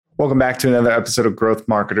Welcome back to another episode of Growth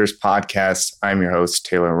Marketers Podcast. I'm your host,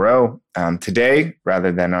 Taylor Rowe. Today,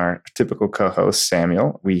 rather than our typical co-host,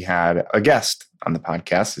 Samuel, we had a guest on the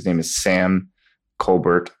podcast. His name is Sam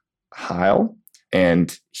Colbert Heil,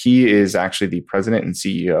 and he is actually the president and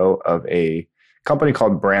CEO of a company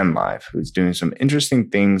called BrandLive, who's doing some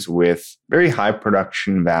interesting things with very high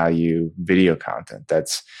production value video content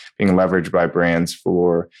that's being leveraged by brands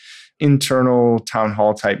for internal town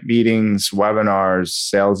hall type meetings, webinars,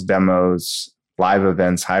 sales demos, live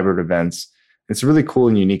events, hybrid events. It's a really cool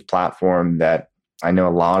and unique platform that I know a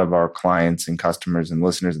lot of our clients and customers and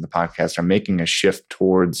listeners of the podcast are making a shift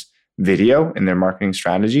towards video in their marketing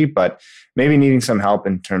strategy, but maybe needing some help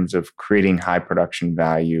in terms of creating high production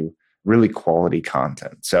value, really quality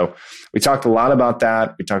content. So we talked a lot about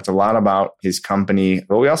that. We talked a lot about his company,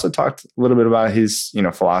 but we also talked a little bit about his,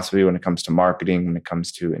 philosophy when it comes to marketing, when it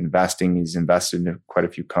comes to investing. He's invested in quite a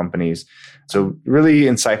few companies. So really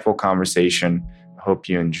insightful conversation. I hope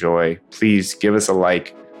you enjoy. Please give us a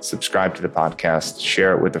like, subscribe to the podcast,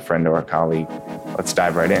 share it with a friend or a colleague. Let's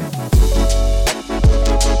dive right in.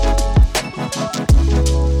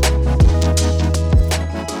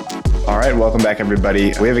 All right, welcome back,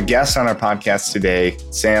 everybody. We have a guest on our podcast today,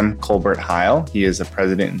 Sam Colbert Heil. He is the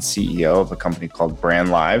president and CEO of a company called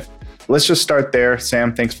BrandLive. Let's just start there.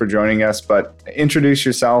 Sam, thanks for joining us, but introduce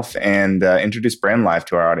yourself and introduce BrandLive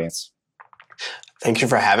to our audience. Thank you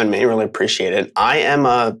for having me. Really appreciate it. I am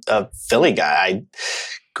a Philly guy. I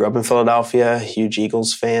grew up in Philadelphia, huge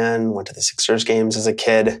Eagles fan, went to the Sixers games as a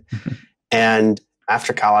kid. And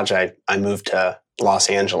after college, I moved to Los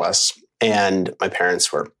Angeles, and my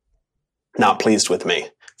parents were not pleased with me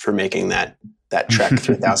for making that trek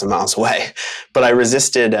 3,000 miles away. But I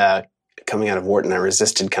resisted coming out of Wharton. I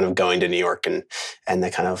resisted kind of going to New York and the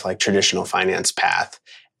kind of like traditional finance path.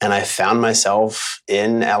 And I found myself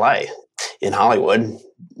in LA, in Hollywood,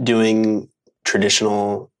 doing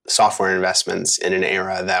traditional software investments in an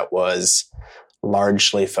era that was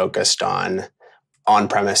largely focused on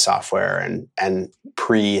on-premise software and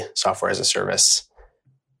pre-software as a service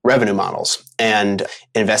revenue models, and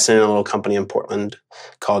invested in a little company in Portland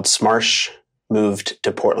called Smarsh. Moved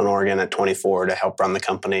to Portland, Oregon at 24 to help run the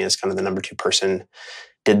company as kind of the number 2 person.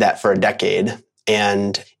 Did that for a decade.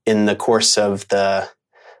 And in the course of the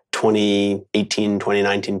 2018,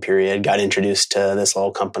 2019 period, got introduced to this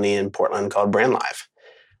little company in Portland called BrandLive.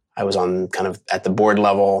 I was on kind of at the board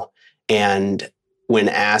level, and when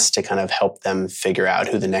asked to kind of help them figure out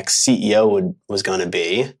who the next CEO was going to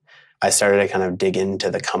be, I started to kind of dig into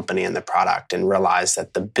the company and the product and realized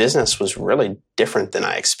that the business was really different than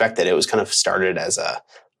I expected. It was kind of started as a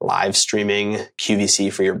live streaming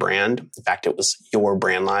QVC for your brand. In fact, it was Your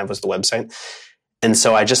Brand Live was the website. And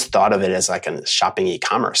so I just thought of it as like a shopping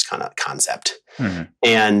e-commerce kind of concept. Mm-hmm.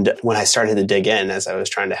 And when I started to dig in, as I was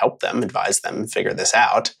trying to help them, advise them, figure this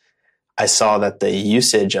out, I saw that the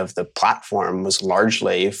usage of the platform was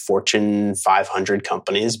largely Fortune 500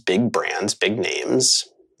 companies, big brands, big names,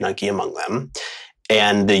 Nike among them.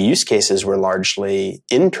 And the use cases were largely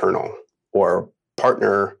internal or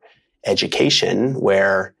partner education,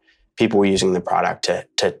 where people were using the product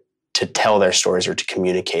to tell their stories or to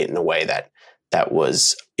communicate in a way that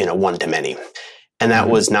was, one to many. And that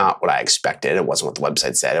was not what I expected. It wasn't what the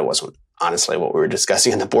website said. It wasn't honestly what we were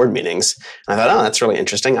discussing in the board meetings. And I thought, that's really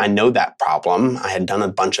interesting. I know that problem. I had done a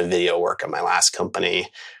bunch of video work at my last company.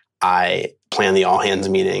 I planned the all hands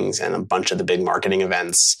meetings and a bunch of the big marketing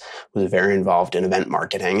events, was very involved in event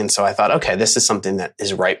marketing. And so I thought, okay, this is something that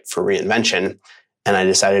is ripe for reinvention. And I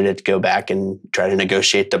decided to go back and try to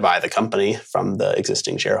negotiate to buy the company from the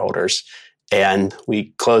existing shareholders. And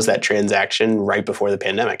we closed that transaction right before the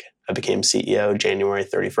pandemic. I became CEO January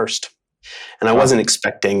 31st. And I wasn't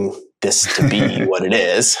expecting this to be what it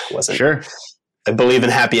is. Sure. I believe in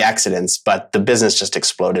happy accidents, but the business just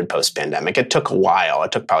exploded post-pandemic. It took a while.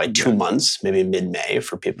 It took probably 2 months, maybe mid-May,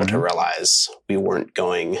 for people to realize we weren't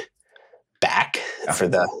going back for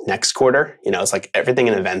the next quarter. It's like everything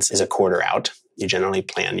in events is a quarter out. You generally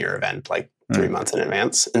plan your event like 3 months in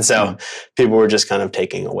advance. And so people were just kind of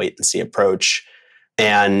taking a wait and see approach.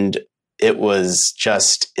 And it was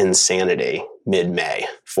just insanity mid-May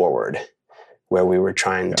forward, where we were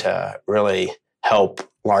trying to really help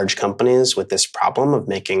large companies with this problem of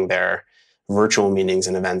making their virtual meetings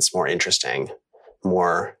and events more interesting,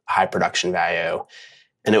 more high production value.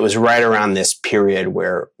 And it was right around this period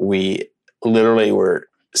where we literally were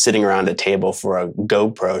sitting around a table for a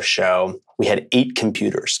GoPro show. We had 8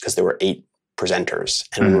 computers because there were 8 presenters,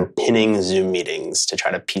 and we were pinning Zoom meetings to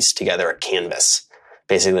try to piece together a canvas,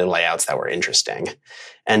 basically layouts that were interesting,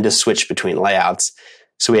 and to switch between layouts.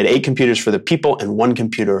 So we had 8 computers for the people and 1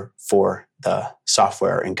 computer for the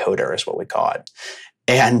software encoder is what we call it.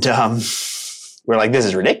 And we're like, this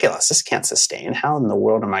is ridiculous. This can't sustain. How in the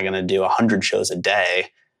world am I going to do 100 shows a day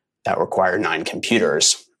that require 9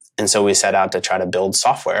 computers? And so we set out to try to build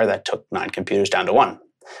software that took 9 computers down to 1.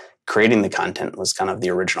 Creating the content was kind of the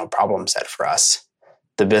original problem set for us.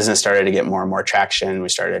 The business started to get more and more traction. We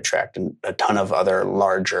started attracting a ton of other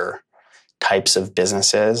larger types of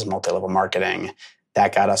businesses, multi-level marketing.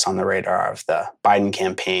 That got us on the radar of the Biden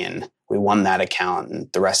campaign. We won that account,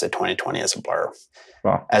 and the rest of 2020 is a blur.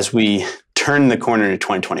 Wow. As we turned the corner to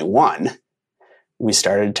 2021, we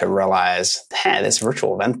started to realize, hey, this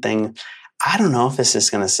virtual event thing, I don't know if this is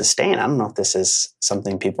going to sustain. I don't know if this is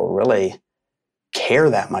something people really care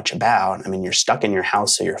that much about. I mean, you're stuck in your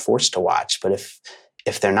house, so you're forced to watch. But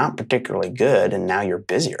if they're not particularly good, and now you're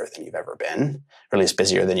busier than you've ever been, or at least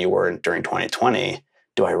busier than you were during 2020,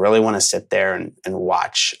 do I really want to sit there and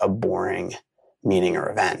watch a boring meeting or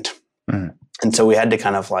event? Mm. And so we had to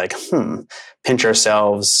kind of like, pinch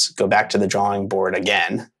ourselves, go back to the drawing board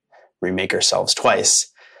again, remake ourselves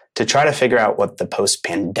twice to try to figure out what the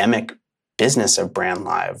post-pandemic business of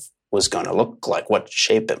BrandLive was going to look like, what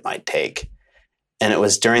shape it might take. And it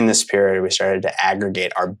was during this period we started to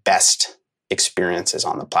aggregate our best experiences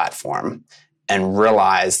on the platform and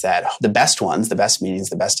realize that the best ones, the best meetings,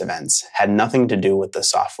 the best events had nothing to do with the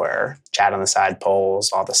software, chat on the side,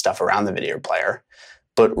 polls, all the stuff around the video player,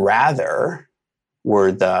 but rather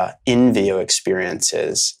were the in-video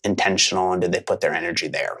experiences intentional, and did they put their energy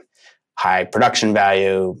there? High production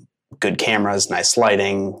value, good cameras, nice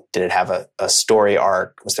lighting. Did it have a story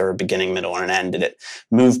arc? Was there a beginning, middle, and an end? Did it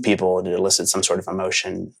move people? Did it elicit some sort of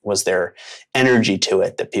emotion? Was there energy to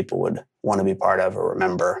it that people would want to be part of or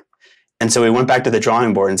remember? And so we went back to the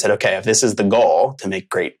drawing board and said, okay, if this is the goal, to make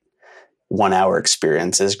great 1-hour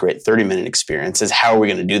experiences, great 30-minute experiences, how are we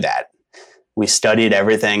going to do that? We studied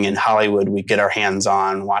everything in Hollywood we get our hands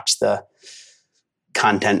on, watched the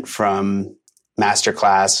content from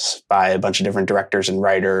masterclass by a bunch of different directors and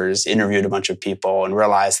writers, interviewed a bunch of people, and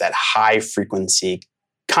realized that high frequency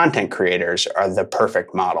content creators are the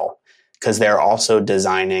perfect model because they're also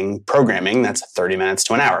designing programming that's 30 minutes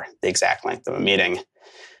to an hour, the exact length of a meeting.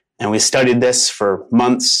 And we studied this for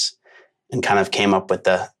months and kind of came up with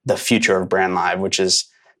the future of BrandLive, which is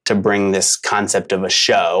to bring this concept of a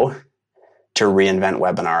show to reinvent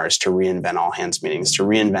webinars, to reinvent all hands meetings, to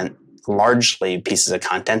reinvent largely pieces of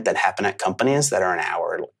content that happen at companies that are an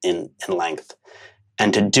hour in length,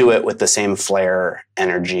 and to do it with the same flair,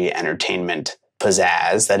 energy, entertainment,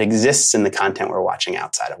 pizzazz that exists in the content we're watching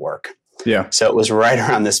outside of work. Yeah. So it was right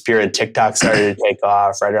around this period TikTok started to take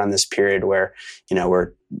off, right around this period where,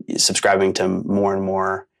 we're subscribing to more and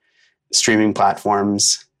more streaming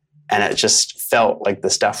platforms. And it just felt like the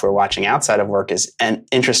stuff we're watching outside of work is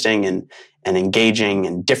interesting and engaging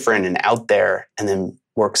and different and out there, and then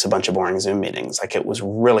works a bunch of boring Zoom meetings. Like, it was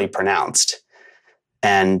really pronounced.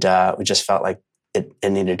 And we just felt like it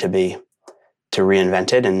needed to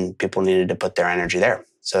reinvent it, and people needed to put their energy there.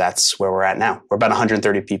 So that's where we're at now. We're about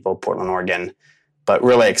 130 people, Portland, Oregon, but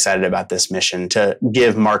really excited about this mission to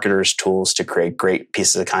give marketers tools to create great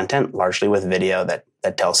pieces of content, largely with video that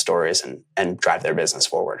tell stories and drive their business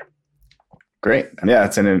forward. Great. Yeah,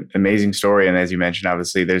 it's an amazing story. And as you mentioned,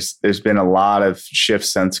 obviously, there's been a lot of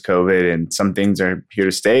shifts since COVID, and some things are here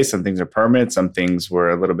to stay. Some things are permanent. Some things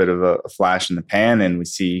were a little bit of a flash in the pan. And we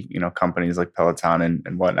see, companies like Peloton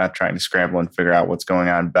and whatnot trying to scramble and figure out what's going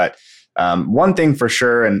on. But one thing for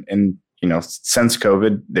sure, and since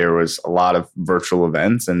COVID, there was a lot of virtual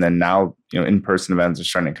events. And then now, in-person events are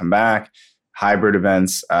starting to come back. Hybrid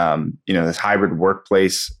events, this hybrid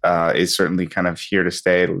workplace is certainly kind of here to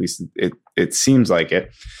stay. At least it seems like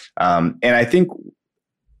it. And I think,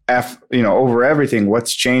 over everything,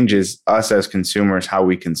 what's changed is us as consumers, how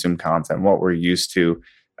we consume content, what we're used to.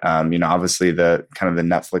 Obviously the kind of the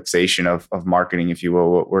Netflixation of marketing, if you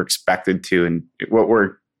will, what we're expected to and what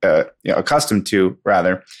we're accustomed to,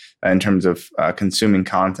 rather, in terms of consuming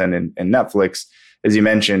content in Netflix. As you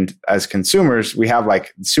mentioned, as consumers, we have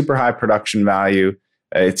like super high production value.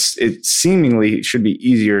 It seemingly should be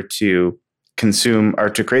easier to consume or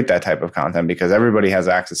to create that type of content because everybody has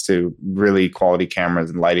access to really quality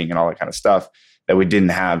cameras and lighting and all that kind of stuff that we didn't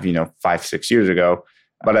have, 5-6 years ago.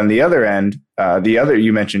 But on the other end,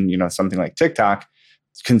 you mentioned, something like TikTok,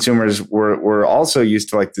 consumers were also used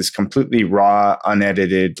to like this completely raw,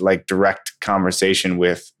 unedited, like direct conversation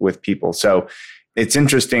with people. So it's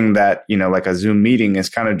interesting that, like a Zoom meeting is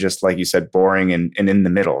kind of just, like you said, boring and in the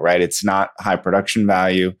middle, right? It's not high production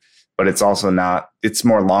value, but it's also not, it's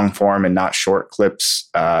more long form and not short clips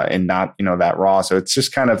and not, that raw. So it's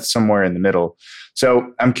just kind of somewhere in the middle.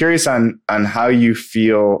 So I'm curious on how you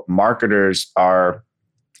feel marketers are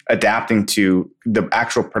adapting to the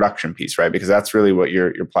actual production piece, right? Because that's really what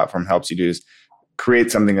your platform helps you do, is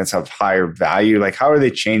create something that's of higher value. Like, how are they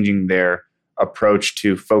changing their approach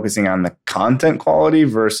to focusing on the content quality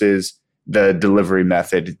versus the delivery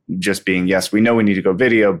method just being, yes, we know we need to go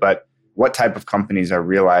video, but what type of companies are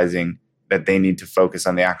realizing that they need to focus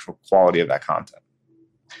on the actual quality of that content?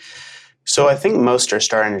 So I think most are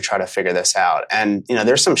starting to try to figure this out. And,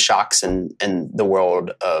 there's some shocks in the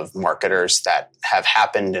world of marketers that have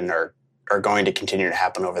happened and are going to continue to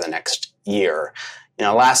happen over the next year.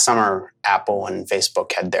 Last summer, Apple and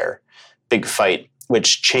Facebook had their big fight,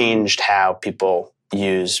 which changed how people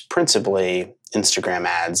use principally Instagram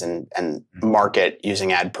ads and market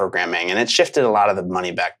using ad programming. And it shifted a lot of the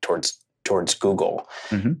money back towards Google.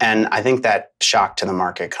 Mm-hmm. And I think that shock to the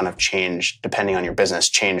market kind of changed, depending on your business,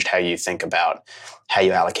 changed how you think about how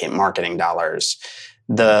you allocate marketing dollars.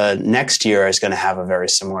 The next year is going to have a very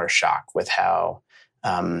similar shock with how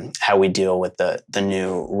we deal with the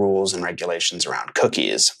new rules and regulations around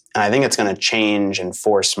cookies. And I think it's going to change and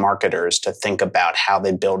force marketers to think about how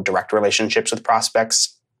they build direct relationships with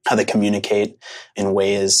prospects, how they communicate in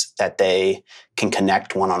ways that they can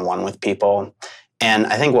connect one-on-one with people. And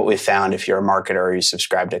I think what we found, if you're a marketer or you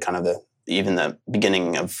subscribe to kind of even the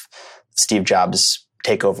beginning of Steve Jobs'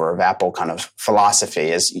 takeover of Apple kind of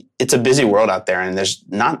philosophy, is it's a busy world out there and there's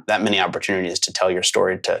not that many opportunities to tell your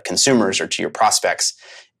story to consumers or to your prospects.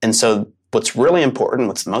 And so what's really important,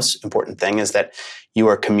 what's the most important thing, is that you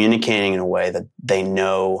are communicating in a way that they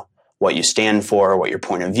know what you stand for, what your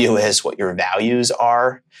point of view is, what your values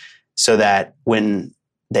are, so that when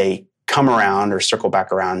they come around or circle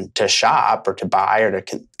back around to shop or to buy or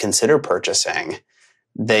to consider purchasing,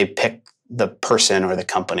 they pick the person or the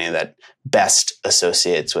company that best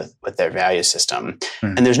associates with their value system.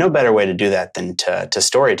 Mm. And there's no better way to do that than to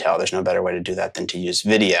storytell. There's no better way to do that than to use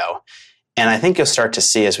video. And I think you'll start to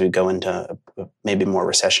see, as we go into a maybe more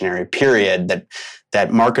recessionary period,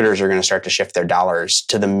 that marketers are going to start to shift their dollars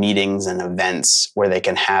to the meetings and events where they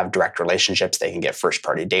can have direct relationships, they can get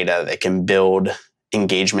first-party data, they can build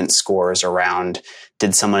engagement scores around,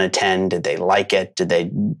 did someone attend, did they like it, did they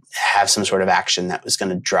have some sort of action that was going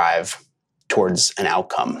to drive towards an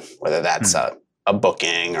outcome, whether that's a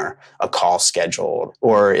booking or a call scheduled,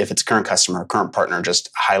 or if it's current customer, current partner, just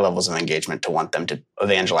high levels of engagement to want them to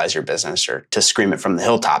evangelize your business or to scream it from the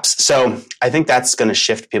hilltops. So I think that's going to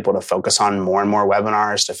shift people to focus on more and more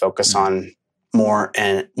webinars, to focus on more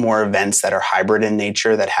and more events that are hybrid in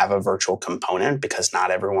nature, that have a virtual component, because not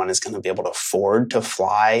everyone is going to be able to afford to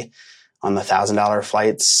fly on the $1,000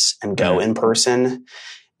 flights and go in person.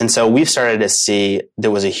 And so we've started to see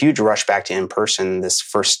there was a huge rush back to in-person this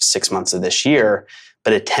first 6 months of this year,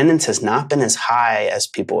 but attendance has not been as high as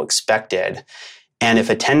people expected. And if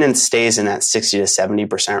attendance stays in that 60 to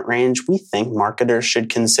 70% range, we think marketers should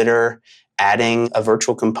consider adding a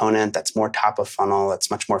virtual component that's more top of funnel, that's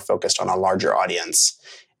much more focused on a larger audience,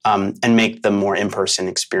 and make the more in-person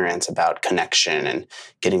experience about connection and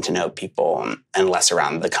getting to know people and less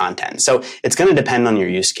around the content. So it's going to depend on your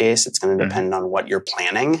use case. It's going to depend on what you're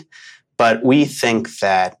planning. But we think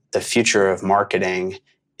that the future of marketing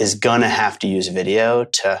is going to have to use video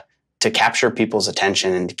to capture people's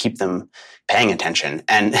attention and to keep them paying attention.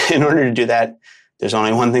 And in order to do that, there's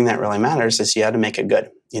only one thing that really matters, is you have to make it good.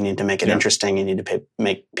 You need to make it interesting. You need to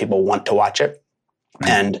make people want to watch it.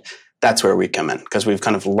 And that's where we come in, because we've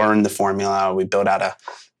kind of learned the formula. We built out a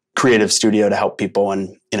creative studio to help people.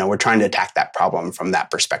 And, we're trying to attack that problem from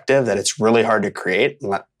that perspective, that it's really hard to create.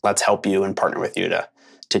 Let's help you and partner with you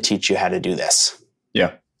to teach you how to do this.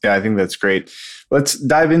 Yeah. Yeah, I think that's great. Let's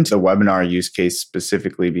dive into the webinar use case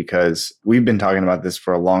specifically, because we've been talking about this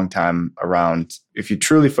for a long time around, if you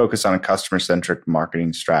truly focus on a customer-centric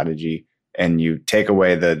marketing strategy and you take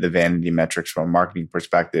away the vanity metrics from a marketing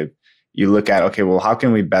perspective, you look at, okay, well, how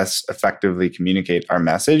can we best effectively communicate our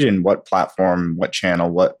message, and what platform, what channel,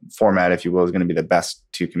 what format, if you will, is going to be the best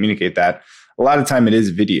to communicate that? A lot of time it is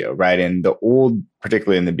video, right? And the old,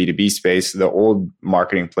 particularly in the B2B space, the old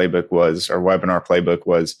marketing playbook was, or webinar playbook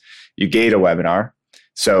was, you gate a webinar.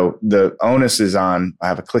 So the onus is on, I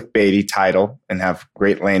have a clickbaity title and have a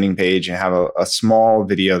great landing page and have a small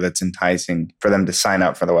video that's enticing for them to sign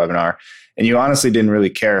up for the webinar. And you honestly didn't really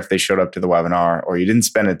care if they showed up to the webinar, or you didn't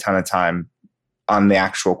spend a ton of time on the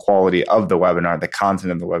actual quality of the webinar, the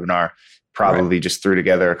content of the webinar. Probably just threw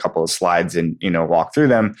together a couple of slides and, walk through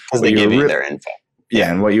them. Because they gave you their info. Yeah.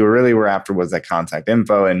 And what you really were after was that contact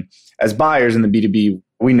info. And as buyers in the B2B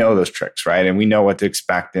we know those tricks, right? And we know what to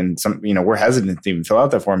expect. And we're hesitant to even fill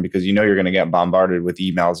out that form because you're going to get bombarded with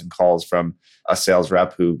emails and calls from a sales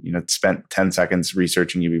rep who, spent 10 seconds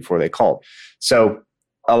researching you before they called. So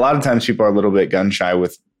a lot of times people are a little bit gun shy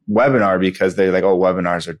with webinar because they're like, oh,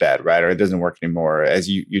 webinars are dead, right? Or it doesn't work anymore. As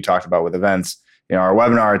you talked about with events, our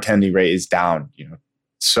webinar attendee rate is down,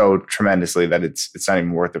 so tremendously that it's not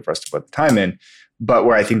even worth it for us to put the time in. But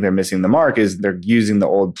where I think they're missing the mark is they're using the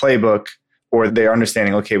old playbook, or they're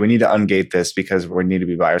understanding, okay, we need to ungate this because we need to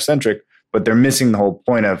be buyer centric, but they're missing the whole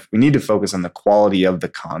point of we need to focus on the quality of the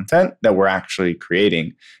content that we're actually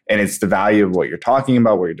creating. And it's the value of what you're talking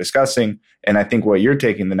about, what you're discussing. And I think what you're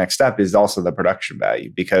taking the next step is also the production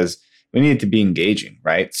value, because we need it to be engaging,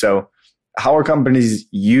 right? So how are companies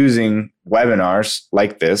using webinars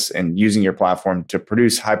like this and using your platform to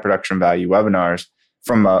produce high production value webinars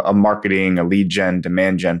from a marketing, a lead gen,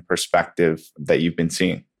 demand gen perspective that you've been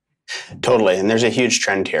seeing? Totally. And there's a huge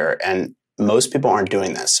trend here. And most people aren't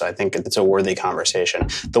doing this. So I think it's a worthy conversation.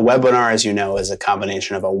 The webinar, as you know, is a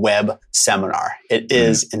combination of a web seminar. It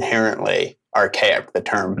is inherently archaic, the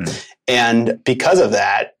term. And because of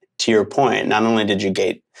that, to your point, not only did you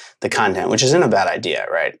gate the content, which isn't a bad idea,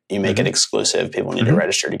 right? You make it exclusive. People need to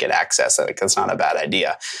register to get access. I think that's not a bad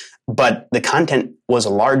idea. But the content was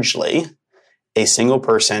largely a single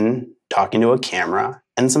person talking to a camera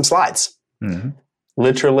and some slides.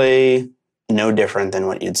 Literally no different than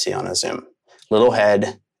what you'd see on a Zoom. Little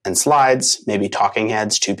head and slides, maybe talking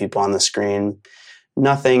heads, two people on the screen.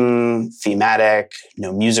 Nothing thematic,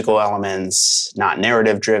 no musical elements, not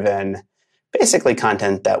narrative driven. Basically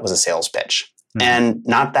content that was a sales pitch. And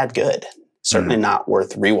not that good. Certainly not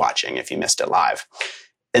worth rewatching if you missed it live.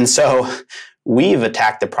 And so we've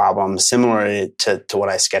attacked the problem similarly to what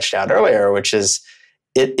I sketched out earlier, which is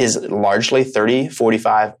it is largely 30,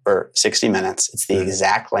 45, or 60 minutes. It's the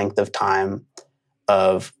exact length of time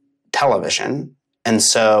of television. And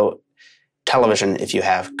so television, if you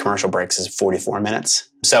have commercial breaks, is 44 minutes.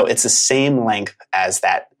 So it's the same length as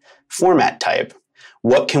that format type.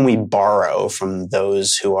 What can we borrow from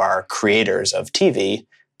those who are creators of TV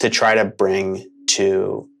to try to bring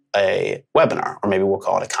to a webinar, or maybe we'll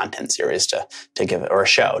call it a content series to give it, or a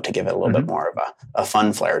show to give it a little bit more of a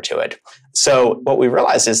fun flair to it. So what we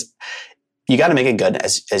realized is you got to make it good,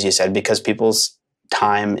 as you said, because people's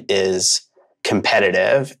time is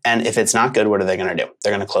competitive. And if it's not good, what are they going to do?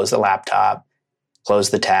 They're going to close the laptop, close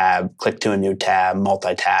the tab, click to a new tab,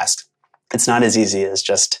 multitask. It's not as easy as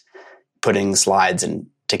just putting slides in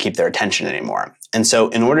to keep their attention anymore. And so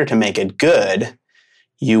in order to make it good,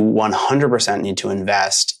 you 100% need to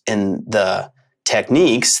invest in the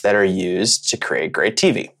techniques that are used to create great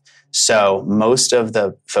TV. So most of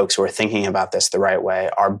the folks who are thinking about this the right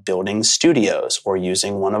way are building studios or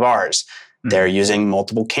using one of ours. They're using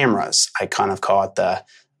multiple cameras. I kind of call it the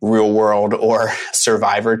real world or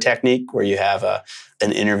survivor technique, where you have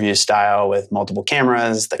an interview style with multiple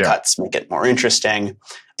cameras. The cuts make it more interesting.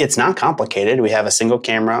 It's not complicated. We have a single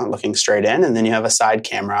camera looking straight in, and then you have a side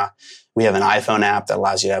camera. We have an iPhone app that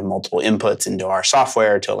allows you to have multiple inputs into our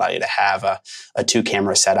software to allow you to have a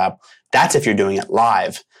two-camera setup. That's if you're doing it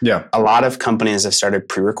live. Yeah. A lot of companies have started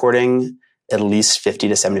pre-recording at least 50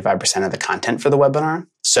 to 75% of the content for the webinar.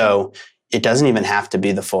 So it doesn't even have to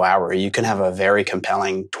be the full hour. You can have a very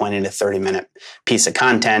compelling 20 to 30-minute piece of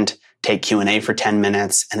content, take Q&A for 10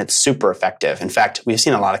 minutes, and it's super effective. In fact, we've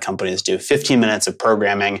seen a lot of companies do 15 minutes of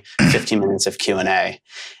programming, 15 minutes of Q&A.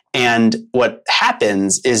 And what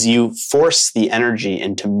happens is you force the energy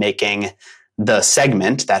into making the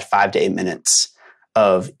segment, that 5 to 8 minutes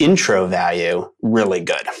of intro value, really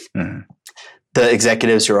good. The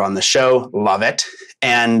executives who are on the show love it.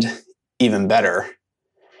 And even better,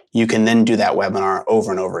 you can then do that webinar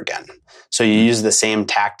over and over again. So you use the same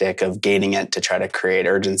tactic of gating it to try to create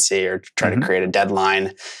urgency or try to create a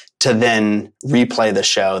deadline to then replay the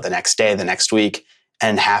show the next day, the next week,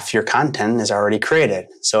 and half your content is already created.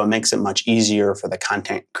 So it makes it much easier for the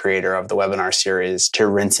content creator of the webinar series to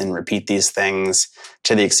rinse and repeat these things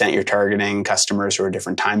to the extent you're targeting customers who are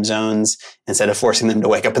different time zones. Instead of forcing them to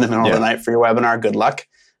wake up in the middle of the night for your webinar, good luck.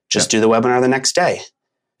 Just do the webinar the next day.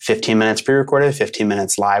 15 minutes pre-recorded, 15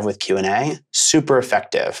 minutes live with Q&A. Super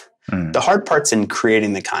effective. The hard part's in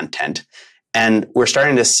creating the content. And we're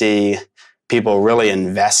starting to see people really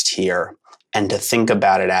invest here and to think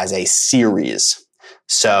about it as a series.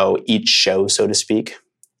 So each show, so to speak,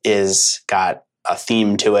 is got a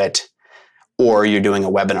theme to it, or you're doing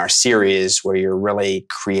a webinar series where you're really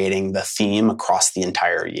creating the theme across the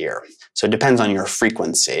entire year. So it depends on your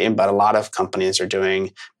frequency, but a lot of companies are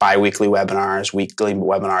doing bi-weekly webinars, weekly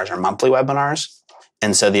webinars, or monthly webinars.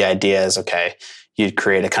 And so the idea is, okay, you'd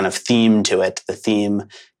create a kind of theme to it. The theme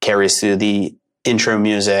carries through the intro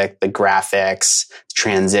music, the graphics,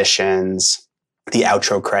 transitions, the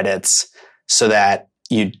outro credits, so that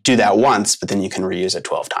you do that once, but then you can reuse it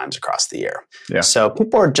 12 times across the year. Yeah. So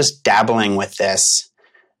people are just dabbling with this.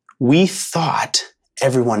 We thought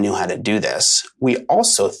everyone knew how to do this. We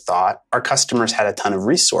also thought our customers had a ton of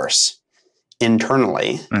resource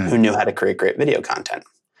internally who knew how to create great video content.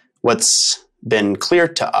 What's been clear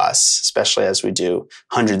to us, especially as we do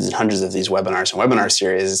hundreds and hundreds of these webinars and webinar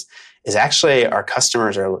series, is actually our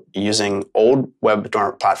customers are using old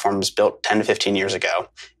webinar platforms built 10 to 15 years ago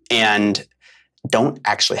and don't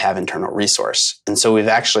actually have internal resource. And so we've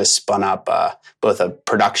actually spun up both a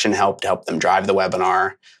production help to help them drive the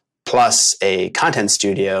webinar, plus a content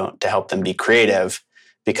studio to help them be creative,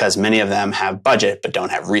 because many of them have budget but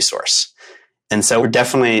don't have resource. And so we're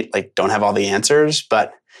definitely don't have all the answers,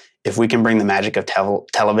 but if we can bring the magic of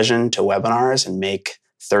television to webinars and make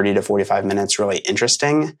 30 to 45 minutes really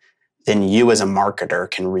interesting, then you as a marketer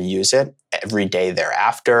can reuse it every day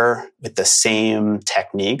thereafter with the same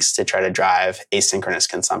techniques to try to drive asynchronous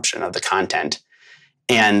consumption of the content.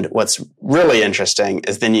 And what's really interesting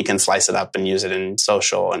is then you can slice it up and use it in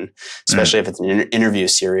social, and especially if it's an interview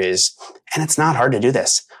series. And it's not hard to do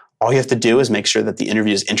this. All you have to do is make sure that the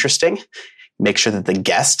interview is interesting, make sure that the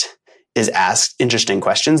guest is asked interesting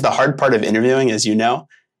questions. The hard part of interviewing, as you know,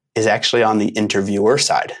 is actually on the interviewer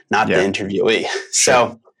side, not the interviewee.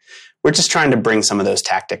 So we're just trying to bring some of those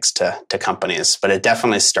tactics to companies, but it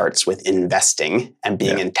definitely starts with investing and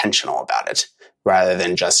being intentional about it rather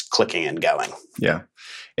than just clicking and going. Yeah.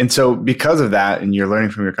 And so because of that, and you're learning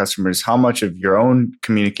from your customers, how much of your own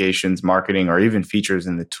communications, marketing, or even features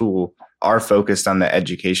in the tool are focused on the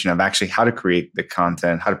education of actually how to create the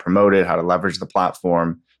content, how to promote it, how to leverage the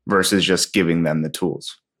platform versus just giving them the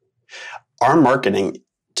tools? Our marketing,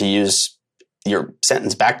 to use your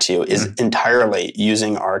sentence back to you, is entirely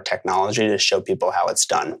using our technology to show people how it's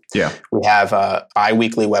done. Yeah. We have a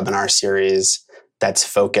bi-weekly webinar series that's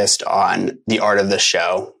focused on the art of the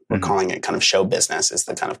show. We're calling it kind of show business is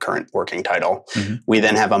the kind of current working title. We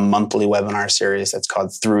then have a monthly webinar series that's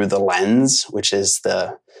called Through the Lens, which is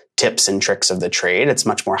the tips and tricks of the trade. It's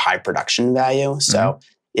much more high production value. So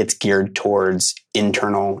it's geared towards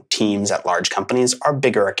internal teams at large companies. Our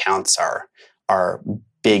bigger accounts are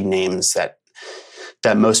big names that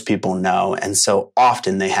most people know. And so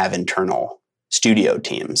often they have internal studio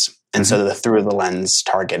teams. And so the Through the Lens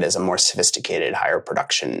target is a more sophisticated, higher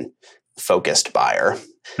production focused buyer.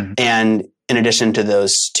 And in addition to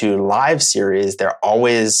those two live series, they're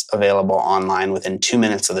always available online within 2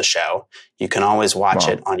 minutes of the show. You can always watch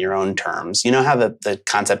it on your own terms. You know how the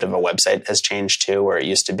concept of a website has changed too, where it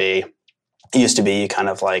used to be you kind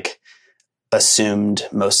of assumed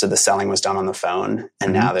most of the selling was done on the phone.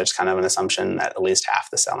 And now there's kind of an assumption that at least half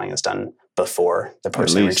the selling is done before the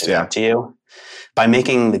person reaches out to you. By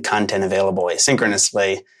making the content available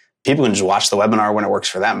asynchronously, people can just watch the webinar when it works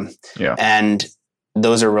for them. Yeah. And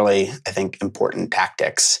those are really, I think, important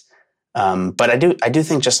tactics. But I do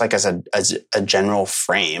think just as a general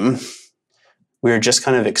frame, we're just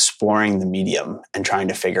kind of exploring the medium and trying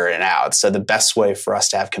to figure it out. So the best way for us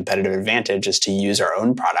to have competitive advantage is to use our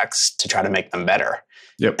own products to try to make them better.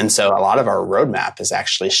 Yep. And so a lot of our roadmap is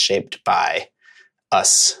actually shaped by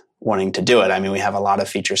us wanting to do it. I mean, we have a lot of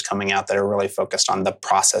features coming out that are really focused on the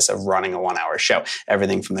process of running a 1-hour show.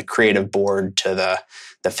 Everything from the creative board to the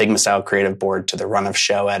Figma style creative board to the run of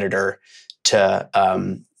show editor to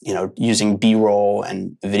using B-roll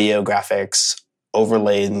and video graphics,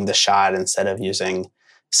 overlaying the shot instead of using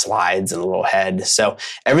slides and a little head. So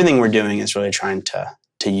everything we're doing is really trying to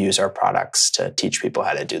use our products to teach people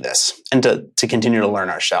how to do this and to continue to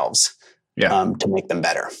learn ourselves to make them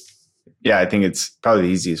better. Yeah, I think it's probably the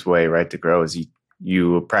easiest way, right, to grow is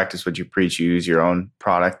you practice what you preach. You use your own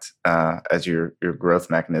product as your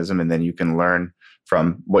growth mechanism, and then you can learn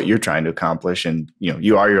from what you're trying to accomplish. And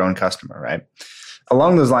you are your own customer, right?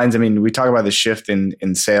 Along those lines, I mean, we talk about the shift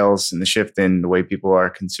in sales and the shift in the way people are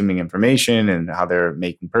consuming information and how they're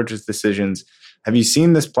making purchase decisions. Have you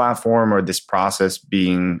seen this platform or this process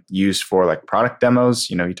being used for product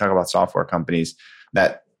demos? You talk about software companies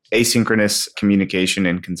that asynchronous communication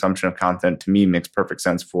and consumption of content to me makes perfect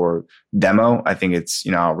sense for demo. I think it's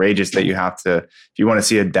outrageous that you have to, if you want to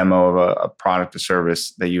see a demo of a product or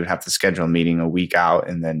service, that you would have to schedule a meeting a week out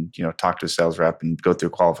and then talk to a sales rep and go through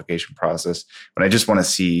a qualification process. But I just want to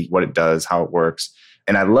see what it does, how it works.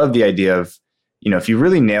 And I love the idea of if you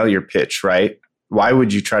really nail your pitch, right? Why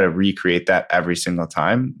would you try to recreate that every single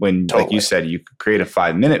time when, like you said, you could create a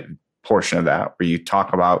 5-minute portion of that where you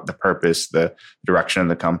talk about the purpose, the direction of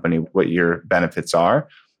the company, what your benefits are,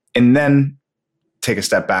 and then take a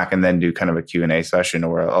step back and then do kind of a Q&A session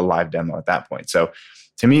or a live demo at that point. So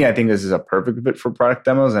to me, I think this is a perfect fit for product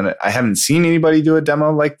demos. And I haven't seen anybody do a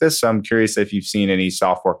demo like this. So I'm curious if you've seen any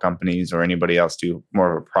software companies or anybody else do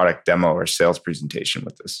more of a product demo or sales presentation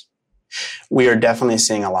with this. We are definitely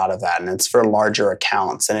seeing a lot of that. And it's for larger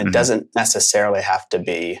accounts. And it doesn't necessarily have to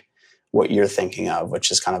be what you're thinking of,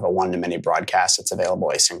 which is kind of a one-to-many broadcast. It's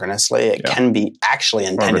available asynchronously. It can be actually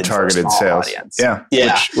intended for a small sales audience.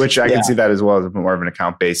 Yeah. Which I can see that as well as more of an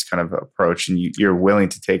account-based kind of approach. And you're willing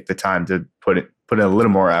to take the time to put in a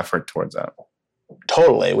little more effort towards that.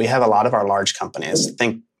 Totally. We have a lot of our large companies,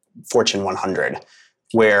 think Fortune 100,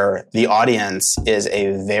 where the audience is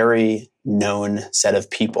a very known set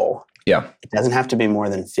of people. Yeah. It doesn't have to be more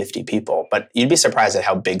than 50 people, but you'd be surprised at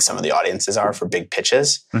how big some of the audiences are for big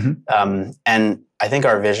pitches. And I think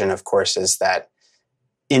our vision, of course, is that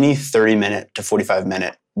any 30-minute to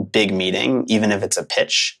 45-minute big meeting, even if it's a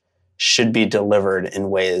pitch, should be delivered in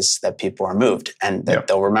ways that people are moved and that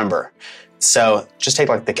they'll remember. So just take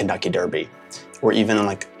like the Kentucky Derby or even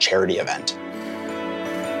like a charity event.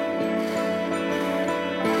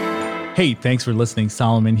 Hey, thanks for listening.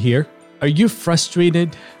 Solomon here. Are you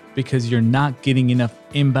frustrated because you're not getting enough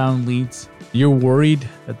inbound leads? You're worried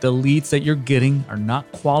that the leads that you're getting are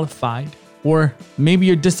not qualified? Or maybe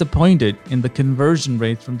you're disappointed in the conversion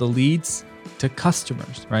rate from the leads to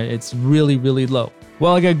customers, right? It's really, really low.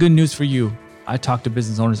 Well, I got good news for you. I talk to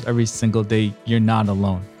business owners every single day. You're not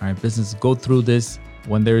alone, all right? Businesses go through this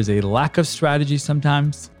when there's a lack of strategy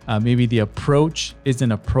sometimes. Maybe the approach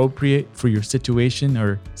isn't appropriate for your situation,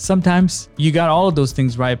 or sometimes you got all of those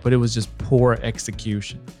things right, but it was just poor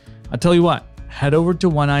execution. I'll tell you what, head over to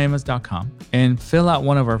oneims.com and fill out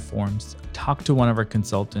one of our forms. Talk to one of our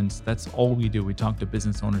consultants. That's all we do. We talk to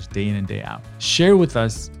business owners day in and day out. Share with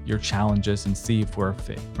us your challenges and see if we're a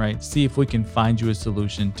fit, right? See if we can find you a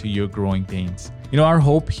solution to your growing pains. You know, our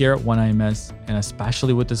hope here at OneIMS, and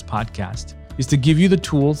especially with this podcast, is to give you the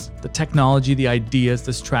tools, the technology, the ideas,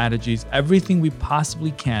 the strategies, everything we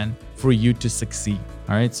possibly can for you to succeed.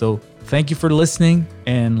 All right. So thank you for listening,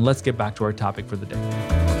 and let's get back to our topic for the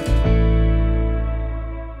day.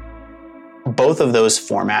 Both of those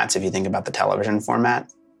formats, if you think about the television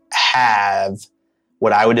format, have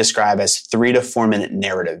what I would describe as 3 to 4 minute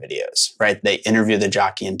narrative videos, right? They interview the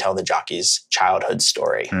jockey and tell the jockey's childhood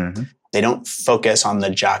story. They don't focus on the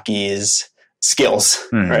jockey's skills,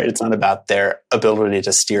 right? It's not about their ability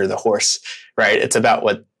to steer the horse, right? It's about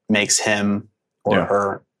what makes him or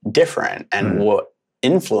her different and what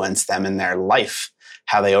influenced them in their life,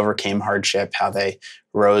 how they overcame hardship, how they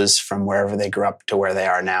rose from wherever they grew up to where they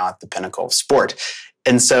are now at the pinnacle of sport.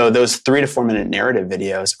 And so those 3 to 4 minute narrative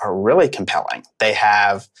videos are really compelling. They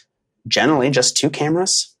have generally just 2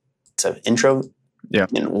 cameras. It's an intro,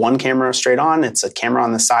 and 1 camera straight on. It's a camera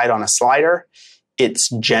on the side on a slider. It's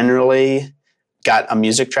generally got a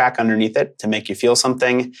music track underneath it to make you feel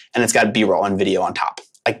something, and it's got B-roll and video on top.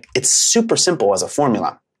 Like, it's super simple as a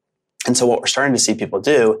formula. And so what we're starting to see people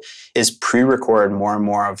do is pre-record more and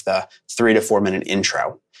more of the 3 to 4 minute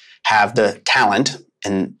intro, have the talent,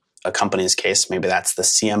 in a company's case, maybe that's the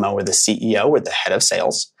CMO or the CEO or the head of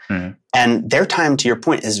sales. And their time, to your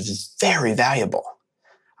point, is very valuable.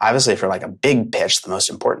 Obviously, for like a big pitch, the most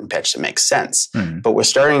important pitch, it makes sense. But we're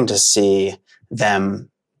starting to see them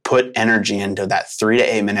put energy into that 3 to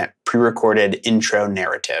 8 minute pre-recorded intro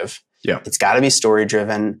narrative. It's got to be story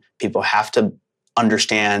driven. People have to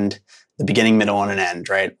understand the beginning, middle, and an end,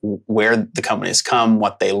 right? Where the company's come,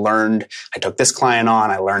 what they learned. I took this client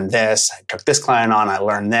on, I learned this. I took this client on, I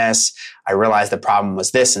learned this. I realized the problem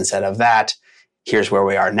was this instead of that. Here's where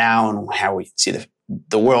we are now and how we see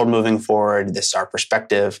the world moving forward. This is our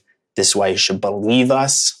perspective. This is why you should believe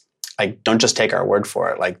us. Like, don't just take our word for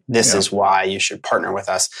it. Like, this is why you should partner with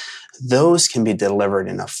us. Those can be delivered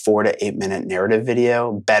in a 4 to 8 minute narrative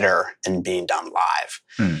video better than being done live.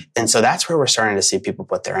 And so that's where we're starting to see people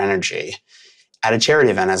put their energy. At a charity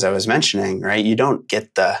event, as I was mentioning, right? You don't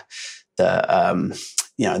get the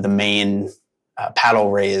main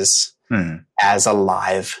paddle raise as a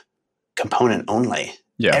live component only.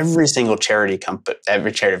 Every single charity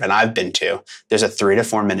event I've been to, there's a 3 to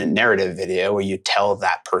 4 minute narrative video where you tell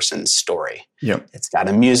that person's story. It's got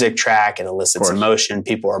a music track, it elicits emotion,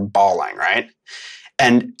 people are bawling, right?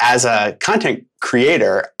 And as a content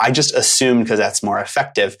creator, I just assumed because that's more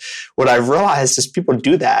effective. What I've realized is people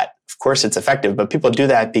do that. Of course, it's effective, but people do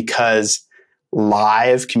that because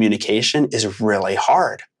live communication is really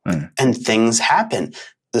hard and things happen.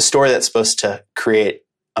 The story that's supposed to create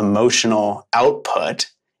emotional output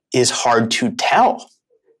is hard to tell.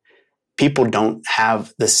 People don't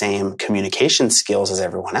have the same communication skills as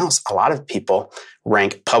everyone else. A lot of people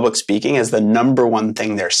rank public speaking as the number one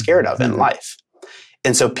thing they're scared of in life.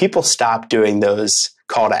 And so people stopped doing those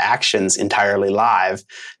call to actions entirely live,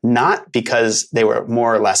 not because they were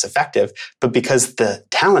more or less effective, but because the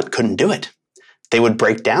talent couldn't do it. They would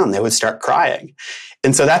break down, they would start crying.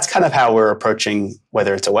 And so that's kind of how we're approaching,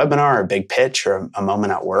 whether it's a webinar or a big pitch or a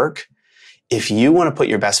moment at work. If you want to put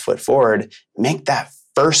your best foot forward, make that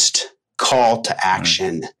first call to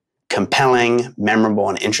action compelling, memorable,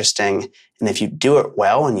 and interesting. And if you do it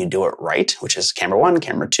well and you do it right, which is camera 1,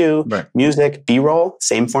 camera 2, music, B-roll,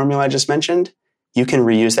 same formula I just mentioned, you can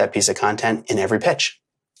reuse that piece of content in every pitch.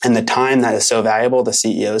 And the time that is so valuable, the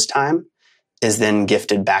CEO's time, is then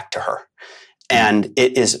gifted back to her. And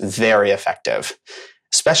it is very effective,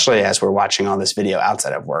 especially as we're watching all this video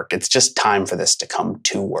outside of work. It's just time for this to come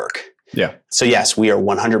to work. Yeah. So yes, we are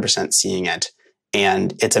 100% seeing it.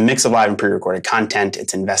 And it's a mix of live and pre-recorded content.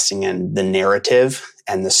 It's investing in the narrative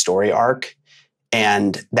and the story arc.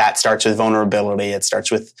 And that starts with vulnerability. It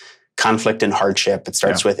starts with conflict and hardship. It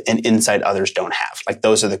starts with an insight others don't have. Like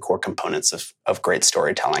those are the core components of great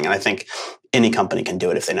storytelling. And I think any company can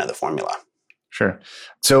do it if they know the formula. Sure.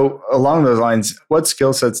 So along those lines, what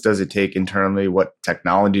skill sets does it take internally? What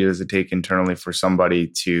technology does it take internally for somebody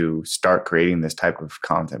to start creating this type of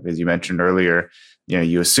content? Because you mentioned earlier,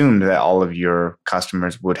 you assumed that all of your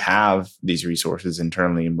customers would have these resources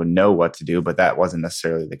internally and would know what to do, but that wasn't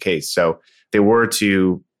necessarily the case. So if they were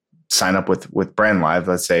to sign up with BrandLive,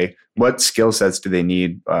 let's say, what skill sets do they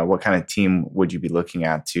need? What kind of team would you be looking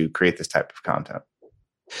at to create this type of content?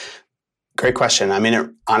 Great question. I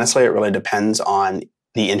mean, honestly, it really depends on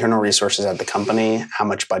the internal resources at the company, how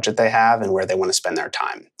much budget they have, and where they want to spend their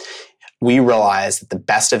time. We realized that the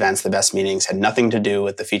best events, the best meetings had nothing to do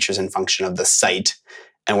with the features and function of the site,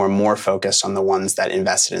 and were more focused on the ones that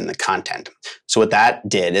invested in the content. So what that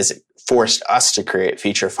did is it forced us to create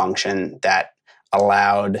feature function that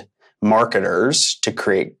allowed marketers to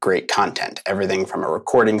create great content, everything from a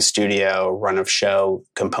recording studio, run of show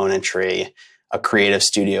componentry, a creative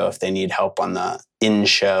studio if they need help on the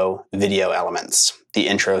in-show video elements, the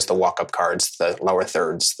intros, the walk-up cards, the lower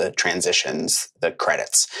thirds, the transitions, the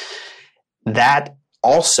credits. That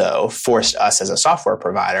also forced us as a software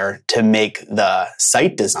provider to make the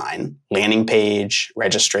site design, landing page,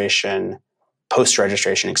 registration,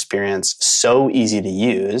 post-registration experience so easy to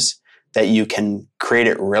use that you can create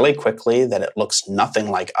it really quickly, that it looks nothing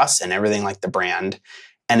like us and everything like the brand.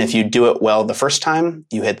 And if you do it well the first time,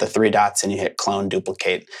 you hit the 3 dots and you hit clone,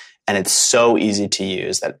 duplicate. And it's so easy to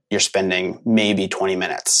use that you're spending maybe 20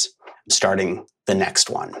 minutes starting the next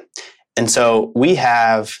one. And so we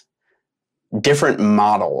have different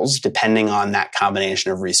models depending on that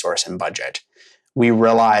combination of resource and budget. We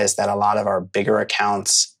realized that a lot of our bigger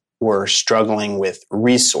accounts were struggling with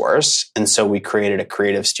resource. And so we created a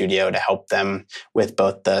creative studio to help them with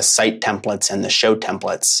both the site templates and the show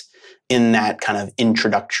templates in that kind of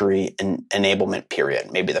introductory and enablement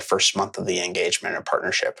period, maybe the first month of the engagement or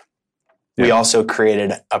partnership. Yeah. We also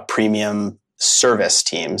created a premium service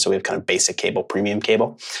team. So we have kind of basic cable, premium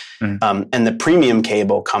cable. Mm-hmm. And the premium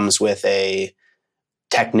cable comes with a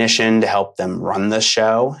technician to help them run the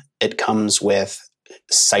show. It comes with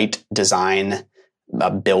site design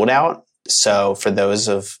build out. So for those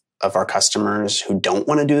of our customers who don't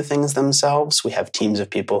want to do things themselves, we have teams of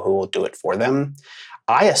people who will do it for them.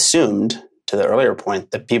 I assumed, to the earlier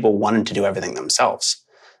point, that people wanted to do everything themselves.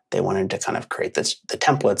 They wanted to kind of create the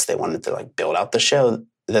templates. They wanted to build out the show,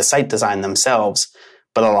 the site design themselves.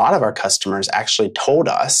 But a lot of our customers actually told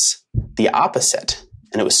us the opposite.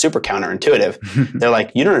 And it was super counterintuitive. They're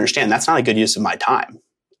like, you don't understand. That's not a good use of my time.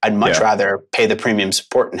 I'd much rather pay the premium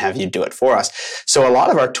support and have you do it for us. So a lot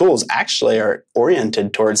of our tools actually are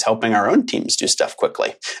oriented towards helping our own teams do stuff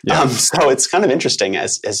quickly. Yeah. So it's kind of interesting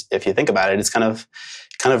as if you think about it. It's kind of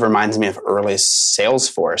reminds me of early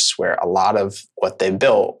Salesforce, where a lot of what they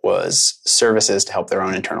built was services to help their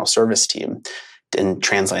own internal service team and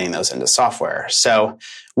translating those into software. So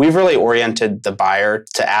we've really oriented the buyer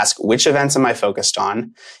to ask, which events am I focused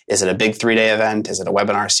on? Is it a big 3-day event? Is it a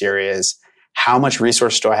webinar series? How much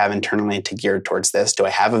resource do I have internally to gear towards this? Do I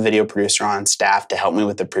have a video producer on staff to help me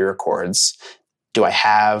with the pre-records? Do I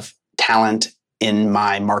have talent in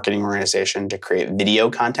my marketing organization to create video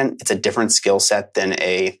content? It's a different skill set than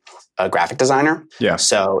a graphic designer. Yeah.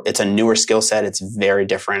 So it's a newer skill set. It's very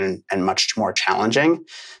different and much more challenging.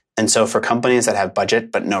 And so for companies that have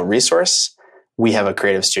budget but no resource, we have a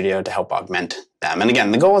creative studio to help augment them. And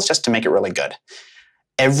again, the goal is just to make it really good.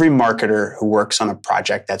 Every marketer who works on a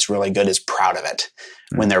project that's really good is proud of it.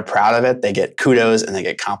 When they're proud of it, they get kudos and they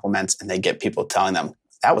get compliments and they get people telling them,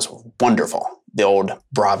 that was wonderful. The old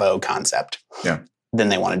Bravo concept. Yeah. then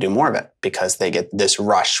they want to do more of it because they get this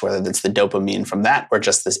rush, whether it's the dopamine from that or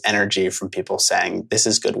just this energy from people saying, this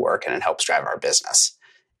is good work and it helps drive our business.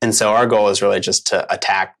 And so our goal is really just to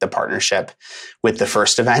attack the partnership with the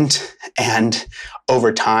first event. And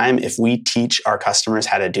over time, if we teach our customers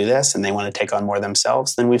how to do this and they want to take on more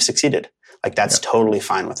themselves, then we've succeeded. Like that's totally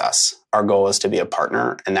fine with us. Our goal is to be a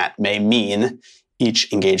partner, and that may mean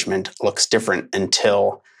each engagement looks different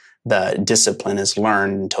until the discipline is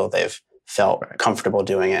learned, until they've felt comfortable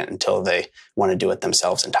doing it, until they want to do it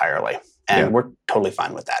themselves entirely. And we're totally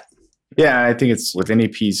fine with that. Yeah, I think it's with any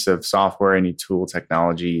piece of software, any tool,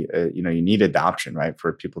 technology, you need adoption, right?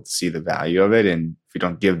 For people to see the value of it. And if you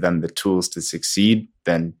don't give them the tools to succeed,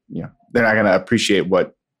 then, they're not going to appreciate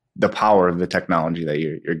what the power of the technology that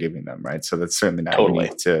you're giving them, right? So that's certainly not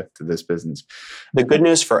unique to this business. The good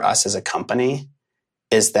news for us as a company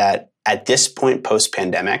is that at this point,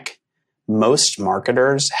 post-pandemic, most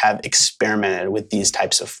marketers have experimented with these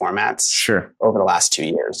types of formats over the last 2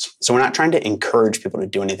 years. So we're not trying to encourage people to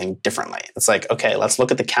do anything differently. It's like, okay, let's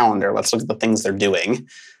look at the calendar. Let's look at the things they're doing.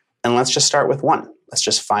 And let's just start with one. Let's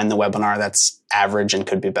just find the webinar that's average and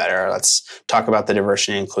could be better. Let's talk about the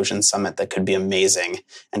Diversity and Inclusion Summit that could be amazing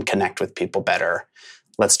and connect with people better.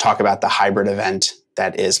 Let's talk about the hybrid event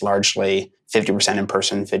that is largely 50% in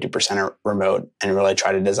person, 50% remote, and really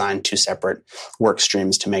try to design 2 separate work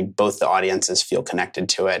streams to make both the audiences feel connected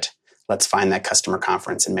to it. Let's find that customer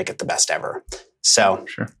conference and make it the best ever. So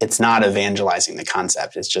it's not evangelizing the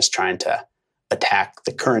concept. It's just trying to attack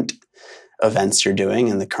the current events you're doing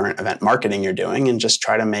and the current event marketing you're doing and just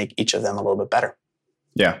try to make each of them a little bit better.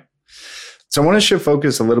 Yeah. So I want to shift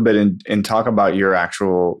focus a little bit and talk about your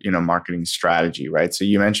actual, marketing strategy, right? So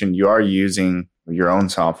you mentioned you are using your own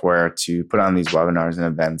software to put on these webinars and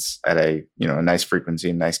events at a nice frequency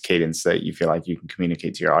and nice cadence that you feel like you can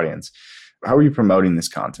communicate to your audience. How are you promoting this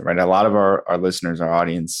content, right? A lot of our listeners, our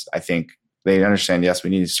audience, I think they understand, yes, we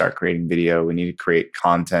need to start creating video. We need to create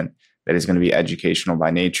content that is going to be educational by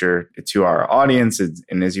nature to our audience.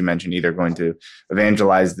 And as you mentioned, either going to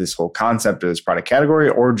evangelize this whole concept of this product category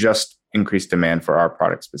or just increase demand for our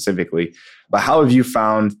product specifically. But how have you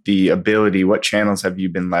found the ability? What channels have you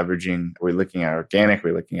been leveraging? Are we looking at organic? Are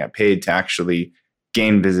we looking at paid to actually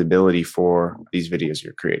gain visibility for these videos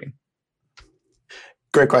you're creating?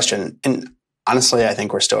 Great question. And honestly, I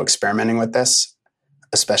think we're still experimenting with this,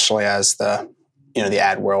 especially as the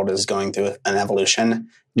ad world is going through an evolution.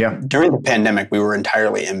 Yeah. During the pandemic, we were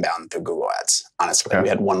entirely inbound through Google Ads. Honestly, we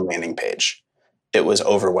had one landing page. It was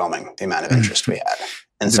overwhelming, the amount of interest we had.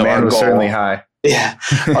 And so demand was certainly high. Yeah.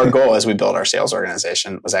 Our goal as we built our sales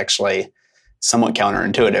organization was actually somewhat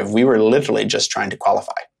counterintuitive. We were literally just trying to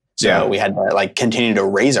qualify. So we had to continue to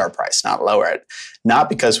raise our price, not lower it. Not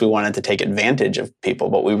because we wanted to take advantage of people,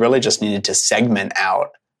 but we really just needed to segment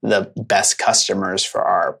out the best customers for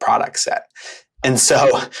our product set. And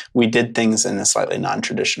so we did things in a slightly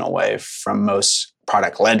non-traditional way from most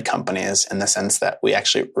product-led companies, in the sense that we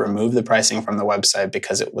actually removed the pricing from the website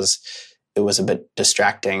because it was a bit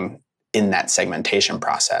distracting in that segmentation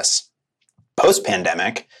process.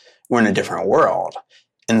 Post-pandemic, we're in a different world.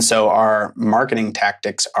 And so our marketing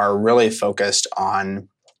tactics are really focused on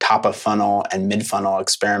top of funnel and mid funnel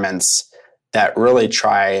experiments that really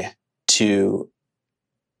try to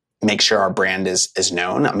make sure our brand is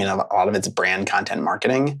known. I mean, a lot of it's brand content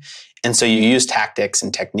marketing. And so you use tactics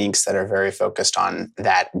and techniques that are very focused on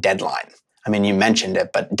that deadline. I mean, you mentioned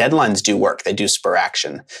it, but deadlines do work. They do spur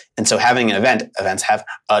action. And so having an events have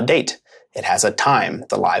a date. It has a time,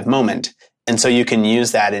 the live moment. And so you can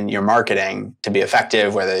use that in your marketing to be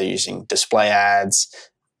effective, whether you're using display ads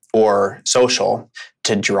or social,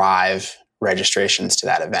 to drive registrations to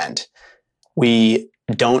that event. We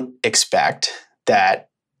don't expect that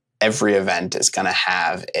every event is going to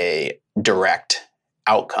have a direct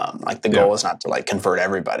outcome. Like the goal is not to convert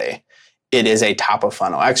everybody. It is a top of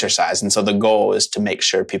funnel exercise. And so the goal is to make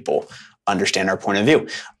sure people understand our point of view,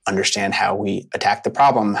 understand how we attack the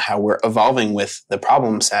problem, how we're evolving with the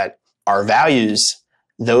problem set, our values.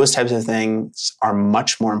 Those types of things are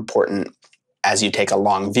much more important as you take a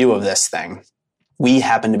long view of this thing. We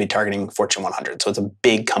happen to be targeting Fortune 100. So it's a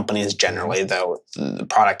big companies generally, though the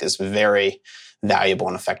product is very valuable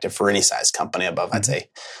and effective for any size company above, I'd say,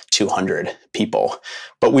 200 people.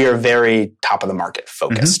 But we are very top of the market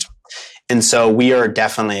focused. And so we are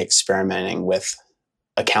definitely experimenting with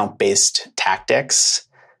account-based tactics.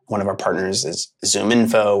 One of our partners is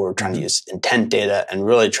ZoomInfo. We're trying to use intent data and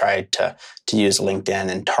really try to use LinkedIn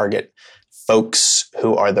and target folks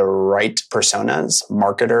who are the right personas,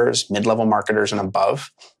 marketers, mid-level marketers and above,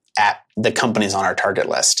 at the companies on our target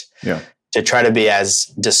list. To try to be as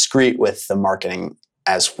discreet with the marketing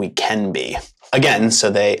as we can be. again, so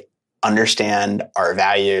they understand our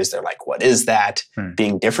values. They're like, what is that?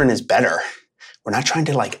 Being different is better. We're not trying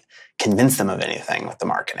to like convince them of anything with the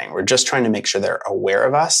marketing. We're just trying to make sure they're aware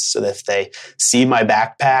of us so that if they see my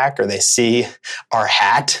backpack or they see our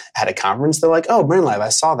hat at a conference, they're like, oh, BrandLive, I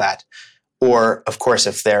saw that. Or, of course,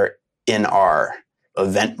 if they're in our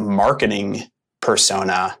event marketing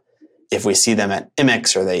persona, if we see them at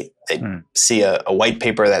IMEX or they see a white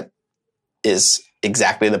paper that is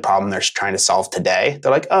exactly the problem they're trying to solve today,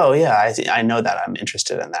 they're like, oh, yeah, I know that. I'm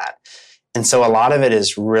interested in that. And so a lot of it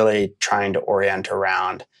is really trying to orient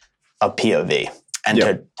around a POV and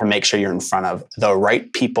to make sure you're in front of the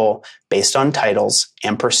right people based on titles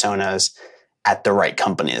and personas at the right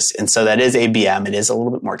companies. And so that is ABM. It is a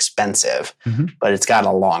little bit more expensive, but it's got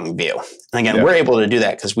a long view. And again, we're able to do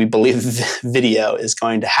that because we believe video is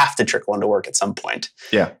going to have to trickle into work at some point.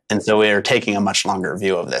 Yeah. And so we're taking a much longer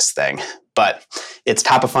view of this thing. But it's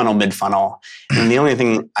top of funnel, mid funnel. And the only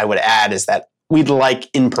thing I would add is that we'd like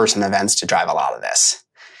in-person events to drive a lot of this.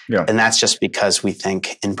 Yeah. And that's just because we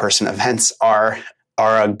think in-person events are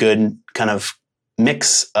a good kind of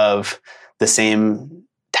mix of the same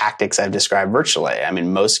tactics I've described virtually. I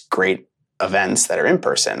mean, most great events that are in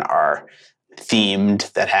person are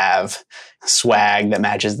themed, that have swag that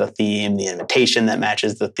matches the theme, the invitation that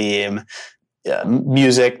matches the theme,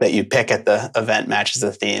 music that you pick at the event matches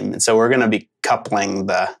the theme. And so we're going to be coupling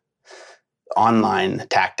the online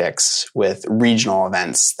tactics with regional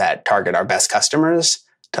events that target our best customers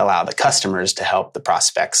to allow the customers to help the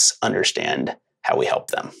prospects understand how we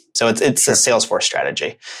help them. So it's a Salesforce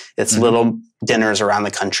strategy. It's little dinners around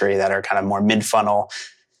the country that are kind of more mid-funnel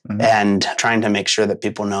and trying to make sure that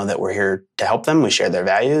people know that we're here to help them. We share their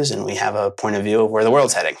values and we have a point of view of where the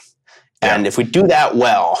world's heading. Yeah. And if we do that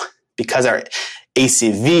well, because our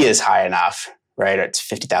ACV is high enough, right? It's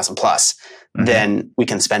 50,000 plus, then we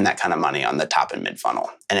can spend that kind of money on the top and mid funnel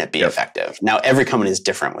and it be effective. Now, every company is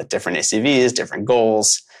different with different ACVs, different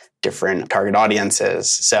goals, different target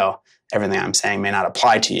audiences. So everything I'm saying may not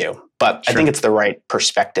apply to you, but I think it's the right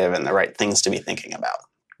perspective and the right things to be thinking about.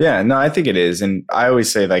 Yeah, no, I think it is. And I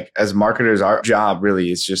always say, like, as marketers, our job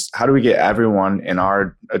really is just how do we get everyone in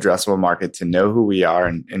our addressable market to know who we are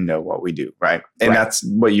and know what we do, right? And that's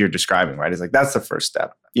what you're describing, right? It's like, that's the first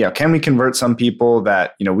step. Yeah, can we convert some people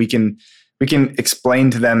that, we can explain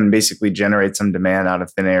to them and basically generate some demand out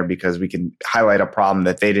of thin air because we can highlight a problem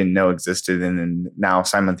that they didn't know existed and then now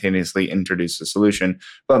simultaneously introduce a solution.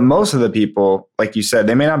 But most of the people, like you said,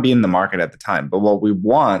 they may not be in the market at the time. But what we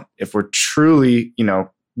want, if we're truly,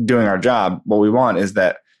 doing our job, what we want is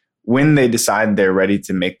that when they decide they're ready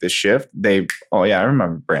to make the shift, I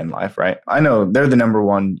remember BrandLive, right? I know they're the number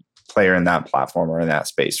one player in that platform or in that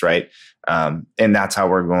space, right? And that's how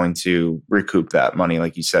we're going to recoup that money,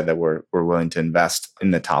 like you said, that we're willing to invest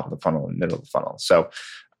in the top of the funnel and middle of the funnel. So,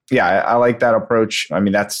 yeah, I like that approach. I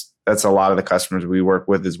mean, that's a lot of the customers we work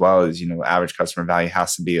with as well. As average customer value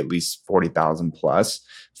has to be at least 40,000 plus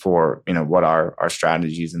for what our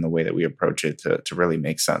strategies and the way that we approach it to really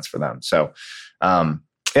make sense for them. So, I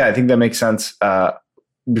think that makes sense.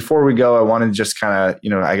 Before we go, I want to just kind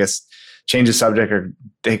of I guess change the subject or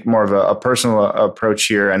take more of a personal approach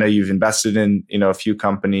here. I know you've invested in, a few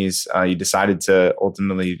companies. You decided to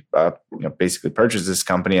ultimately, basically purchase this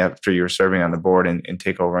company after you were serving on the board and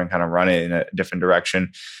take over and kind of run it in a different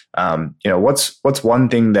direction. What's one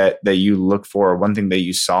thing that you look for, one thing that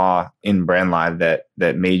you saw in BrandLive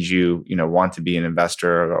that made you, want to be an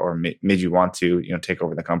investor or made you want to, take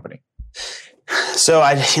over the company? So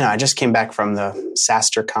I just came back from the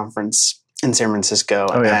SaaStr conference in San Francisco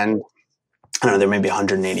and I don't know, there may be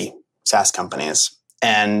 180 SaaS companies,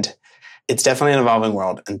 and it's definitely an evolving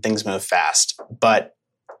world and things move fast, but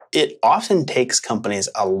it often takes companies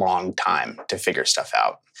a long time to figure stuff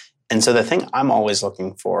out. And so the thing I'm always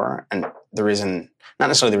looking for, and the reason, not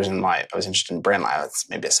necessarily the reason why I was interested in BrandLive, it's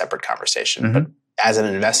maybe a separate conversation, but as an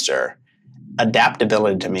investor,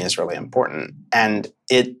 adaptability to me is really important. And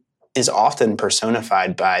it is often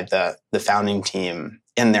personified by the founding team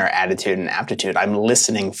in their attitude and aptitude. I'm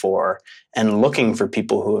listening for and looking for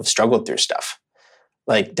people who have struggled through stuff.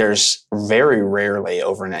 Like there's very rarely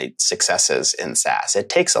overnight successes in SaaS. It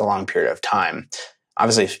takes a long period of time.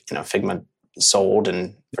 Obviously, Figma sold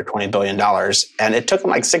for $20 billion, and it took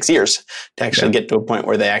them like 6 years to actually get to a point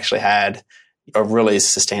where they actually had a really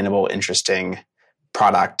sustainable, interesting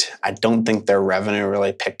product. I don't think their revenue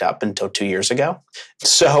really picked up until 2 years ago.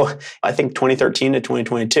 So I think 2013 to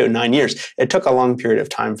 2022, 9 years, it took a long period of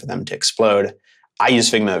time for them to explode. I use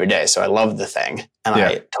Figma every day, so I love the thing. And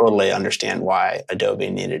I totally understand why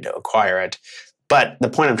Adobe needed to acquire it. But the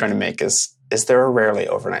point I'm trying to make is there are rarely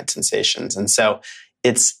overnight sensations. And so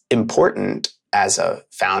it's important as a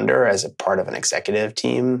founder, as a part of an executive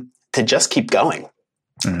team, to just keep going,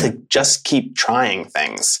 to just keep trying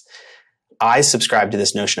things. I subscribe to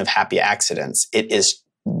this notion of happy accidents. It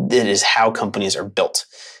is how companies are built.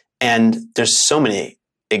 And there's so many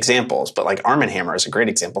examples, but like Arm & Hammer is a great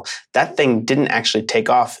example. That thing didn't actually take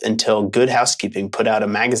off until Good Housekeeping put out a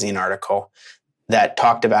magazine article that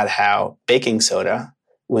talked about how baking soda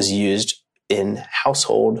was used in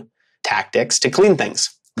household tactics to clean things.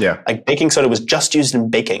 Yeah. Like baking soda was just used in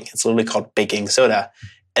baking. It's literally called baking soda.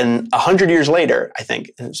 And 100 years later, I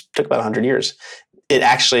think, it took about 100 years, it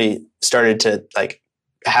actually started to like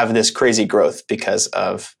have this crazy growth because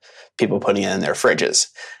of people putting it in their fridges.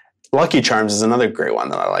 Lucky Charms is another great one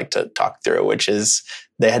that I like to talk through, which is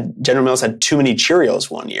General Mills had too many Cheerios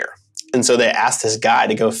one year. And so they asked this guy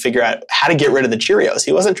to go figure out how to get rid of the Cheerios.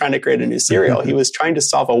 He wasn't trying to create a new cereal. He was trying to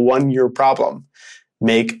solve a 1-year problem,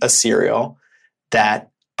 make a cereal that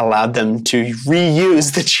allowed them to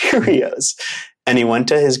reuse the Cheerios. And he went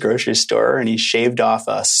to his grocery store and he shaved off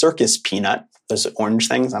a circus peanut, those orange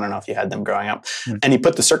things. I don't know if you had them growing up. And he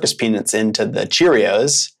put the circus peanuts into the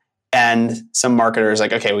Cheerios. And some marketers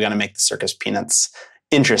like, okay, we got to make the circus peanuts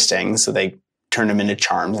interesting. So they turned them into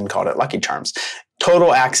charms and called it Lucky Charms.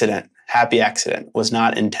 Total accident, happy accident, was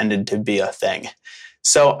not intended to be a thing.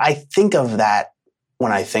 So I think of that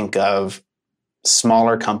when I think of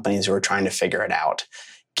smaller companies who are trying to figure it out.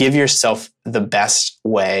 Give yourself the best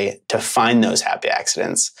way to find those happy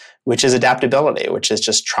accidents, which is adaptability, which is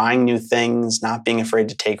just trying new things, not being afraid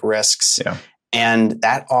to take risks. Yeah. And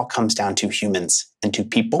that all comes down to humans and to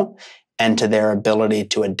people and to their ability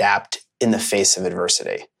to adapt in the face of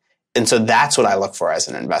adversity. And so that's what I look for as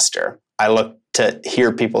an investor. I look to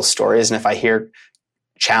hear people's stories. And if I hear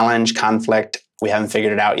challenge, conflict, we haven't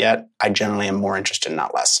figured it out yet, I generally am more interested,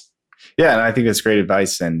 not less. Yeah, and I think that's great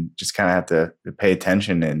advice, and just kind of have to pay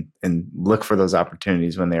attention and look for those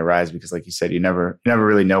opportunities when they arise, because like you said, you never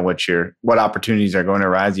really know what opportunities are going to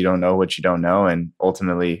arise. You don't know what you don't know. And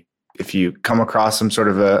ultimately, if you come across some sort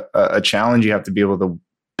of a challenge, you have to be able to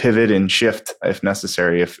pivot and shift if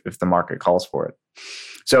necessary, if the market calls for it.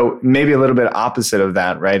 So maybe a little bit opposite of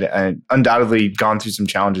that, right? And undoubtedly gone through some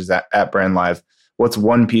challenges at BrandLive. What's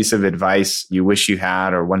one piece of advice you wish you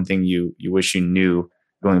had, or one thing you wish you knew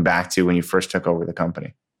going back to when you first took over the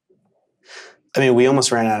company? I mean, we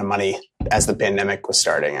almost ran out of money as the pandemic was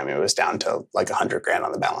starting. I mean, it was down to like $100,000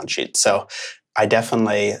 on the balance sheet. So I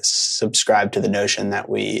definitely subscribe to the notion that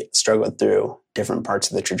we struggled through different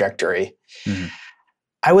parts of the trajectory. Mm-hmm.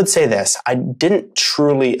 I would say this: I didn't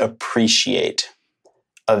truly appreciate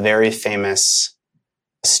a very famous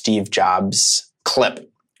Steve Jobs clip,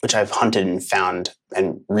 which I've hunted and found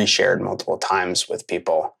and reshared multiple times with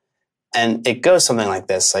people. And it goes something like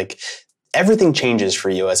this: like, everything changes for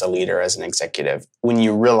you as a leader, as an executive, when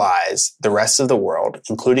you realize the rest of the world,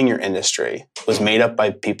 including your industry, was made up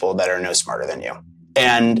by people that are no smarter than you.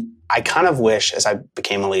 And I kind of wish, as I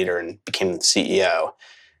became a leader and became the CEO,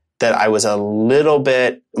 that I was a little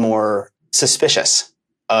bit more suspicious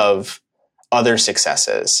of other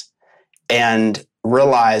successes and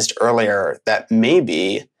realized earlier that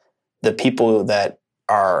maybe the people that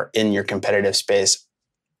are in your competitive space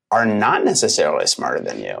are not necessarily smarter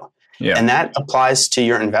than you. Yeah. And that applies to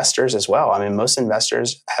your investors as well. I mean, most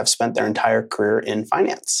investors have spent their entire career in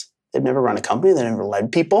finance. They've never run a company. They've never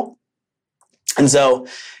led people. And so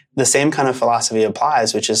the same kind of philosophy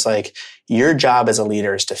applies, which is like, your job as a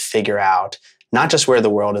leader is to figure out not just where the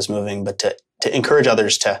world is moving, but to encourage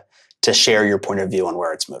others to share your point of view on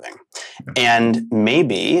where it's moving. And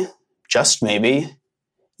maybe, just maybe,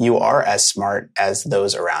 you are as smart as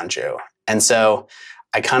those around you. And so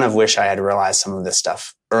I kind of wish I had realized some of this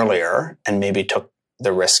stuff earlier and maybe took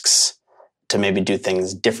the risks to maybe do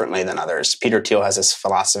things differently than others. Peter Thiel has this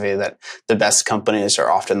philosophy that the best companies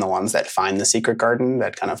are often the ones that find the secret garden,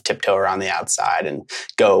 that kind of tiptoe around the outside and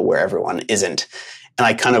go where everyone isn't. And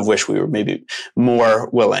I kind of wish we were maybe more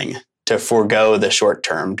willing to forego the short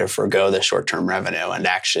term, revenue, and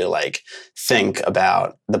actually like think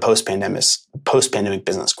about the post-pandemic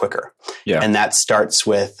business quicker. Yeah. And that starts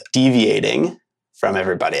with deviating from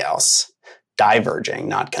everybody else, diverging,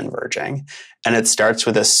 not converging. And it starts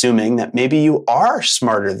with assuming that maybe you are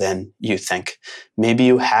smarter than you think. Maybe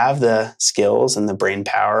you have the skills and the brain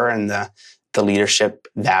power and the leadership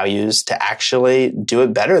values to actually do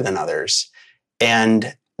it better than others.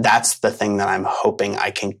 And that's the thing that I'm hoping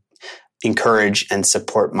I can encourage and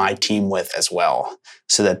support my team with as well,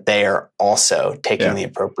 so that they are also taking the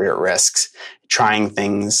appropriate risks, trying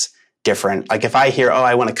things different. Like if I hear, oh,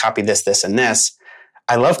 I want to copy this, this, and this,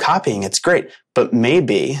 I love copying. It's great. But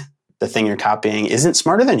maybe the thing you're copying isn't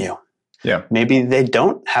smarter than you. Yeah. Maybe they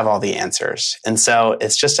don't have all the answers. And so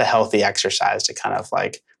it's just a healthy exercise to kind of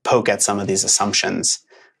like poke at some of these assumptions,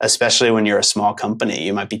 especially when you're a small company.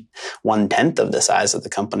 You might be 1/10 of the size of the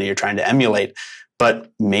company you're trying to emulate,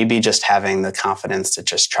 but maybe just having the confidence to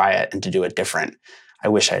just try it and to do it different. I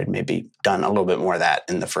wish I had maybe done a little bit more of that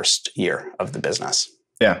in the first year of the business.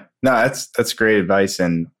 Yeah, no, that's great advice.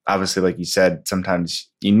 And obviously, like you said, sometimes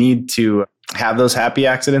you need to have those happy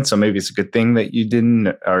accidents. So maybe it's a good thing that you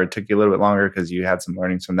didn't, or it took you a little bit longer because you had some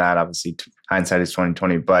learnings from that. Obviously, hindsight is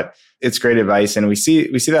 20/20, but it's great advice. And we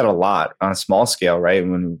see that a lot on a small scale, right?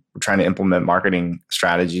 When we're trying to implement marketing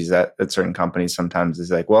strategies at certain companies, sometimes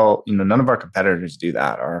it's like, well, none of our competitors do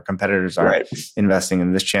that, or our competitors aren't investing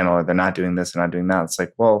in this channel, or they're not doing this and not doing that. It's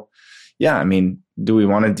like, well, yeah, I mean, do we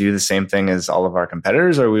want to do the same thing as all of our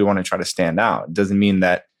competitors, or we want to try to stand out? It doesn't mean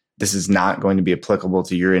that this is not going to be applicable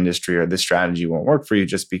to your industry, or this strategy won't work for you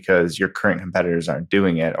just because your current competitors aren't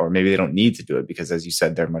doing it, or maybe they don't need to do it because, as you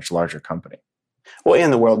said, they're a much larger company. Well,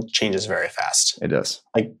 and the world changes very fast. It does.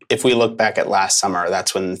 Like if we look back at last summer,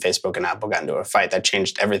 that's when Facebook and Apple got into a fight. That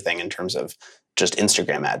changed everything in terms of just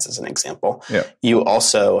Instagram ads as an example. Yeah. You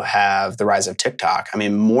also have the rise of TikTok. I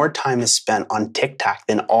mean, more time is spent on TikTok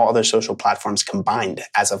than all other social platforms combined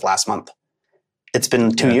as of last month. It's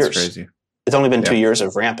been 2 years. Crazy. It's only been 2 years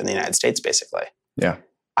of ramp in the United States, basically. Yeah.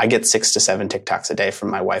 I get 6 to 7 TikToks a day from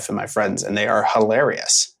my wife and my friends, and they are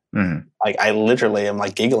hilarious. Mm-hmm. Like I literally am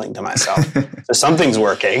like giggling to myself. So something's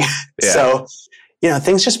working. Yeah. So,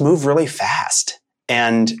 things just move really fast.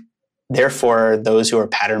 And therefore, those who are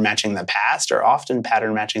pattern matching the past are often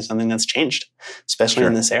pattern matching something that's changed, especially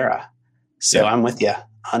in this era. So I'm with you,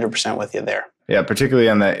 100% with you there. Yeah, particularly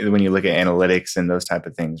on that when you look at analytics and those type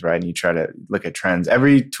of things, right? And you try to look at trends.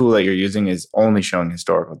 Every tool that you're using is only showing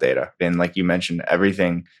historical data. And like you mentioned,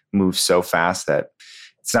 everything moves so fast that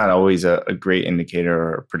it's not always a great indicator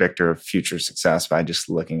or predictor of future success by just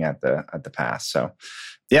looking at the past. So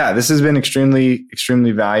yeah, this has been extremely,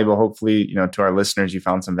 extremely valuable. Hopefully, to our listeners, you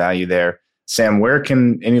found some value there. Sam, where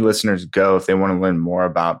can any listeners go if they want to learn more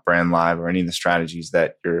about BrandLive or any of the strategies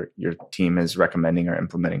that your team is recommending or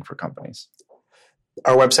implementing for companies?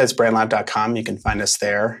 Our website's brandlive.com. You can find us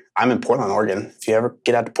there. I'm in Portland, Oregon. If you ever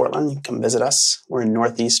get out to Portland, you can come visit us. We're in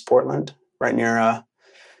Northeast Portland, right near a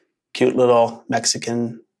cute little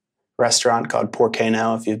Mexican restaurant called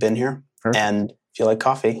Porcano, if you've been here. Perfect. And if you like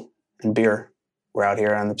coffee and beer, we're out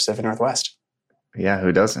here on the Pacific Northwest. Yeah,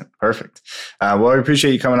 who doesn't? Perfect. Well, I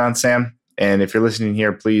appreciate you coming on, Sam. And if you're listening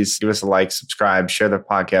here, please give us a like, subscribe, share the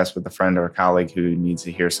podcast with a friend or a colleague who needs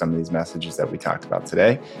to hear some of these messages that we talked about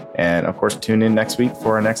today. And of course, tune in next week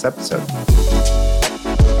for our next episode.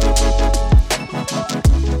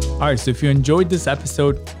 All right, so if you enjoyed this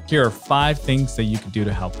episode, here are 5 things that you can do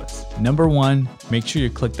to help us. Number 1, make sure you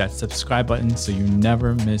click that subscribe button so you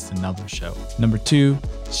never miss another show. Number 2,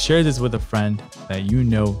 share this with a friend that you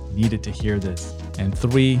know needed to hear this. And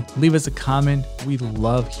 3, leave us a comment. We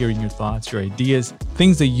love hearing your thoughts, your ideas,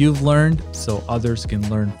 things that you've learned so others can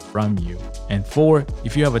learn from you. And 4,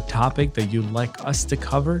 if you have a topic that you'd like us to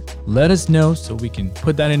cover, let us know so we can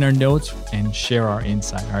put that in our notes and share our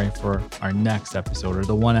insight, all right, for our next episode or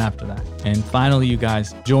the one after that. And finally, you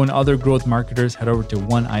guys, join other growth marketers. Head over to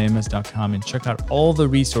oneims.com and check out all the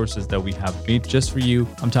resources that we have made just for you.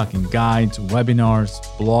 I'm talking guides, webinars,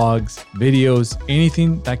 blogs, videos,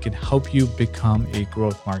 anything that can help you become a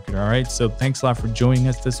growth marketer. All right. So thanks a lot for joining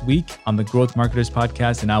us this week on the Growth Marketers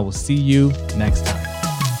Podcast, and I will see you next time.